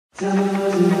So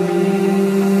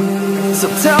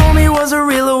tell me, was it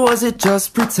real or was it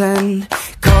just pretend?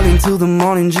 Calling till the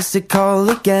morning just to call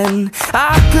again.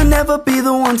 I could never be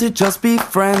the one to just be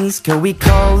friends. Can we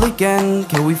call again?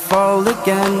 Can we fall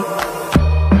again?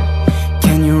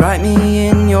 Can you write me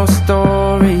in your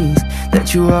stories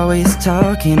that you always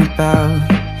talking about?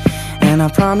 And I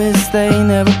promise they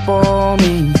never bore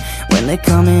me when they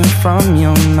coming from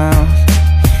your mouth.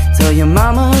 Tell your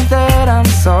mama that I'm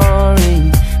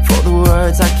sorry for the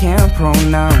words I can't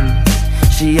pronounce.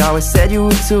 She always said you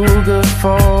were too good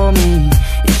for me.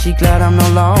 Is she glad I'm no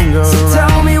longer around? So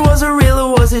tell me, was it real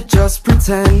or was it just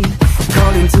pretend?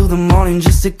 Calling till the morning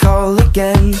just to call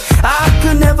again. I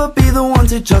could never be the one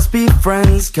to just be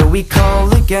friends. Can we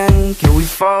call again? Can we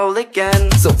fall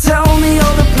again? So tell me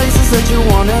all the places that you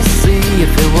wanna see.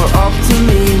 If it were up to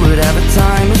me, would have a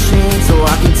time machine so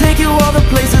I can take you all the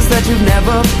places that you've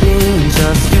never been.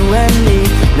 Just you and me,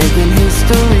 making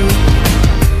history.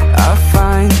 I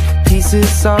find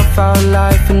pieces of our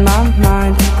life in my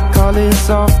mind, colors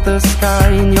of the sky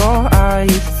in your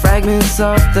eyes, fragments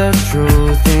of the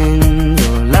truth in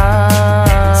your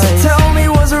life. So tell me,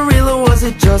 was it real or was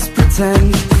it just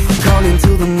pretend? Calling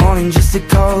till the morning just to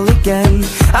call again.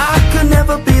 I could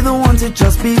never be the one to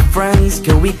just be friends.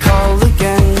 Can we call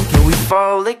again? Can we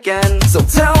fall again? So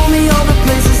tell me all the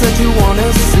places that you wanna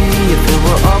see. If it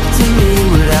were up to me,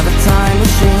 would have a time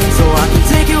machine so I can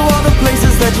take you all the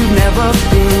places that you've never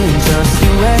been. Just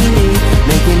you and me,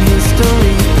 making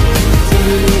history.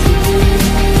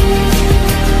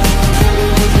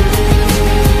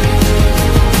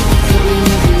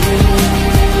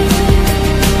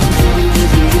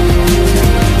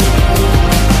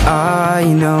 I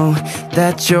know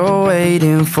that you're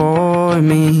waiting for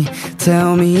me.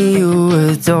 Tell me you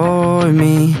adore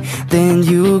me, then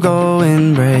you go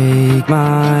and break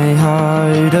my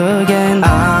heart again.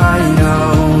 I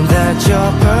know that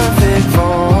you're perfect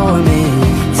for me.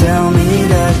 Tell me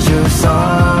that you're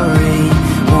sorry.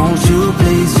 Won't you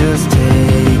please just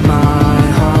take my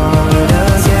heart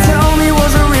again? So tell me,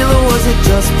 was it real or was it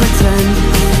just pretend?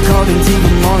 Calling till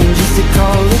the morning just to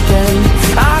call again.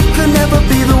 I could never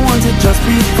be the one to just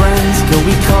be friends. Can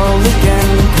we call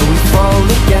again? Can we fall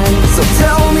again?